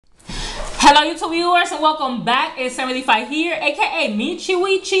Hello YouTube viewers and welcome back. It's 75 here, aka Michi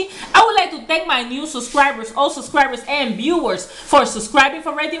Wichi. I would like to thank my new subscribers, old subscribers and viewers for subscribing,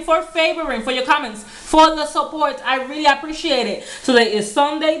 for rating, for favoring, for your comments, for the support. I really appreciate it. Today is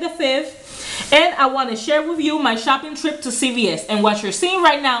Sunday the 5th and I want to share with you my shopping trip to CVS. And what you're seeing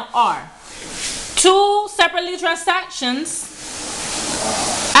right now are two separately transactions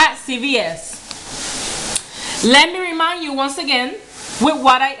at CVS. Let me remind you once again with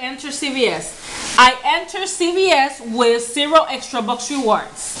what I enter CVS. I enter CVS with 0 extra bucks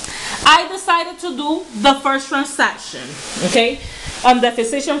rewards. I decided to do the first transaction, okay, on the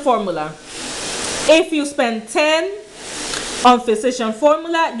physician formula. If you spend 10 on physician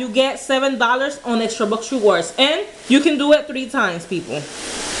formula, you get $7 on extra bucks rewards, and you can do it 3 times, people.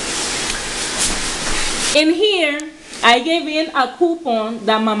 In here, I gave in a coupon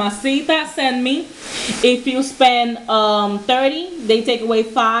that Mamacita sent me. If you spend 30, they take away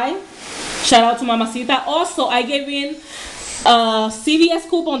 5. Shout out to Mamacita. Also, I gave in a CVS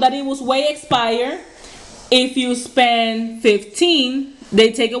coupon that it was way expired. If you spend 15,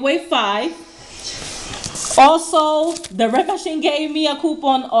 they take away 5. Also, the rep machine gave me a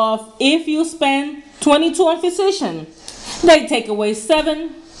coupon of if you spend 22 on physician, they take away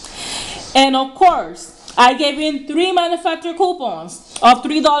 7. And of course, I gave in 3 manufacturer coupons of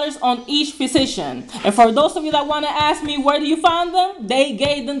 $3 on each physician. And for those of you that want to ask me where do you find them, they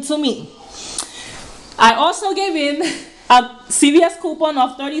gave them to me. I also gave in a CVS coupon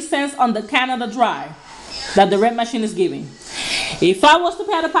of 30 cents on the Canada Dry that the red machine is giving. If I was to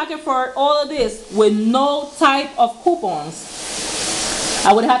pay out of pocket for all of this with no type of coupons,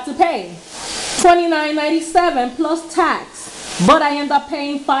 I would have to pay $29.97 plus tax. But I ended up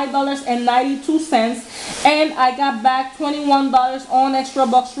paying $5.92 and I got back $21 on extra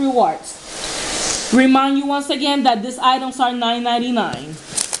bucks rewards. Remind you once again that these items are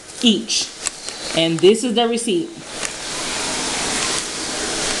 $9.99 each. And this is the receipt.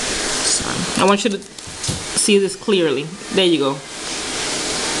 I want you to see this clearly. There you go.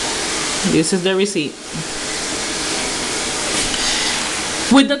 This is the receipt.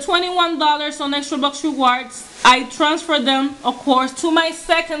 With the $21 on extra bucks rewards, I transferred them, of course, to my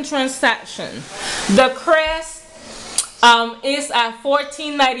second transaction. The Crest is at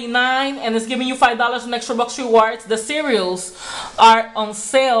 $14.99 and it's giving you $5 on extra bucks rewards. The cereals are on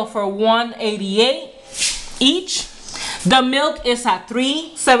sale for $1.88 each. The milk is at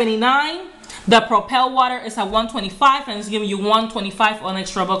 $3.79. The Propel water is at $1.25 and it's giving you $1.25 on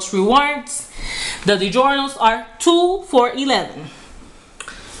extra bucks rewards. The DiGiorno's are 2 for $11.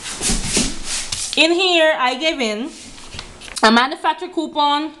 In here, I gave in a manufacturer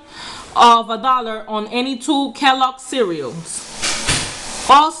coupon of $1 on any 2 Kellogg cereals.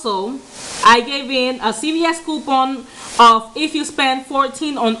 Also, I gave in a CVS coupon of if you spend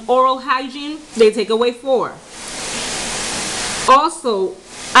 14 on oral hygiene, they take away 4. Also,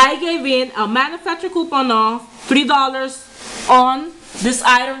 I gave in a manufacturer coupon of $3 on this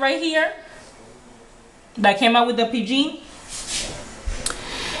item right here that came out with the PG.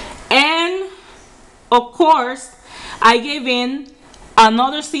 And of course, I gave in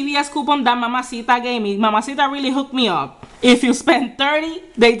another CVS coupon that Mamacita gave me. Mamacita really hooked me up. If you spend 30,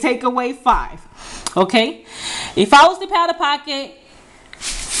 they take away 5. Okay? If I was to pay out of pocket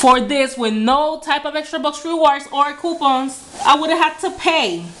for this with no type of extra bucks rewards or coupons, I would have had to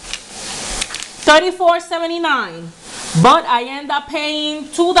pay $34.79. But I end up paying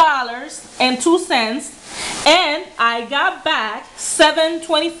 $2.02. And I got back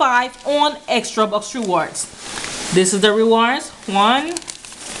 $7.25 on extra bucks rewards. This is the rewards: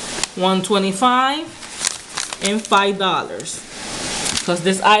 $1.25, and $5. Because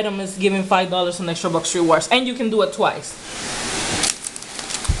this item is giving $5 on extra bucks rewards, and you can do it twice.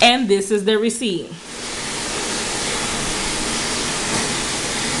 And this is the receipt.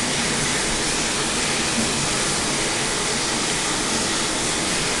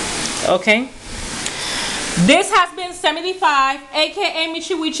 Okay. This has been 75, aka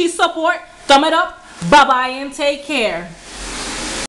Michi Wichi support. Thumb it up. Bye bye and take care.